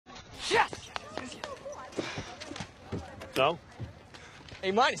Yes! So?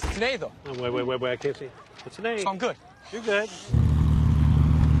 A minus. It's an A, though. Oh, wait. I can't see. What's an A? So I'm good. You're good.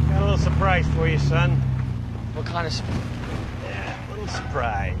 Got a little surprise for you, son. What kind of surprise? Yeah, a little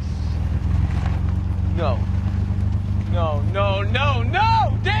surprise. No. No,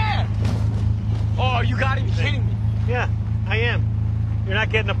 Dad! Oh, you gotta be kidding me. Yeah, I am. You're not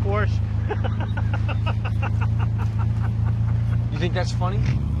getting a Porsche? You think that's funny?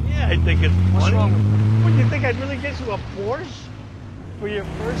 Yeah, I think it's funny. What's wrong with you? What, do you think I'd really get you a Porsche for your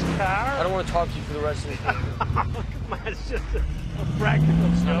first car? I don't want to talk to you for the rest of the day. Come on, it's just a practical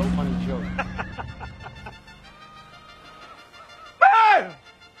It's not joke. a funny joke. Hey!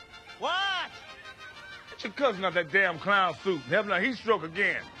 What? Get your cousin out that damn clown suit. Have a heat stroke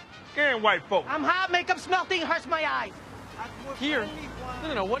again. Again, white folk. I'm hot, makeup smelting, hurts my eyes. Here?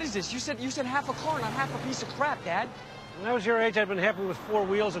 No, what is this? You said half a car, not half a piece of crap, Dad. When I was your age, I'd been happy with 4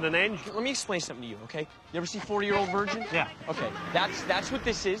 wheels and an engine. Let me explain something to you, okay? You ever see 40-year-old virgin? Yeah. Okay, that's what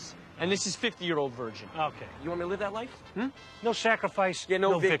this is, and this is 50-year-old virgin. Okay. You want me to live that life? No sacrifice. Yeah,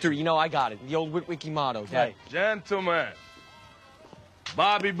 no victory. You know, I got it. The old Witwicky motto, Dad. Right. Gentlemen,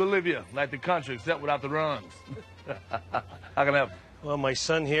 Bobby Bolivia, like the country, except without the runs. How can I help you? Well, my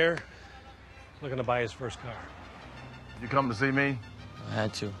son here, looking to buy his first car. You come to see me? I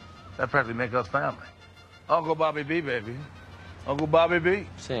had to. That practically make us family. Uncle Bobby B, baby. Uncle Bobby B.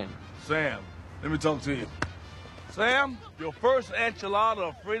 Sam. Sam, let me talk to you. Sam, your first enchilada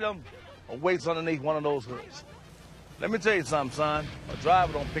of freedom awaits underneath one of those hoods. Let me tell you something, son. A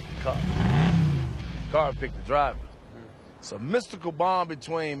driver don't pick the car. The car pick the driver. It's a mystical bond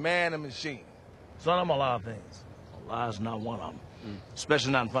between man and machine. Son, I'm a lot of things. A lie's not one of them.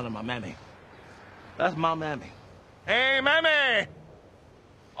 Especially not in front of my mammy. That's my mammy. Hey, mammy!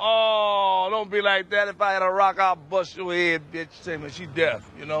 Oh, don't be like that. If I had a rock, I'll bust your head, bitch. Say, man, she deaf,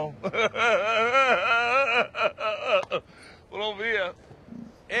 you know? Well, over here,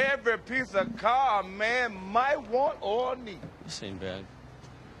 every piece of car a man might want or need. This ain't bad.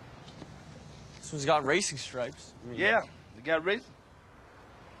 This one's got racing stripes. Yeah, you got racing?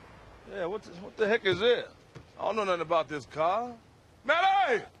 Yeah, what the heck is this? I don't know nothing about this car.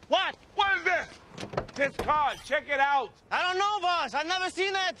 Manny! What? What is this? This car, check it out. I don't know, boss. I've never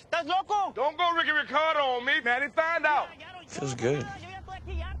seen it. That's loco. Don't go Ricky Ricardo on me, Manny. Find out. Feels good.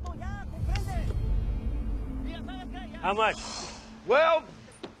 How much? Well,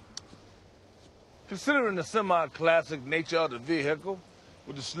 considering the semi-classic nature of the vehicle,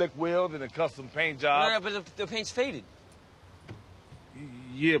 with the slick wheels and the custom paint job. No, but the paint's faded.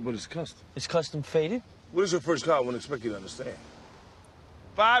 Yeah, but it's custom. It's custom faded? What is your first car? I wouldn't expect you to understand.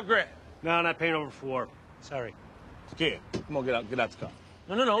 $5 grand. No, not paying over 4. Sorry. Kid, come on, get out the car.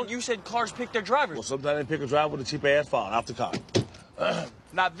 No. You said cars pick their drivers. Well, sometimes they pick a driver with a cheap-ass phone off the car.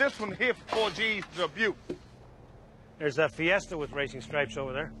 Now, this one here for 4 G's to Butte. There's a Fiesta with racing stripes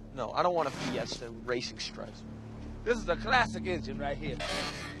over there. No, I don't want a Fiesta racing stripes. This is a classic engine right here.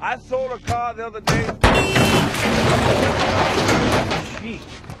 I sold a car the other day. Gee,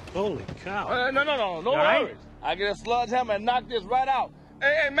 holy cow. No All right? worries. I get a sledgehammer and knock this right out.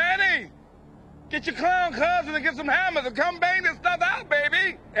 Hey, Manny! Get your clown cousin and get some hammers and come bang this stuff out,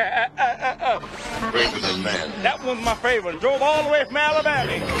 baby! Raven man. That one's my favorite. Drove all the way from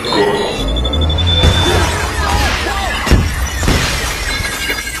Alabama.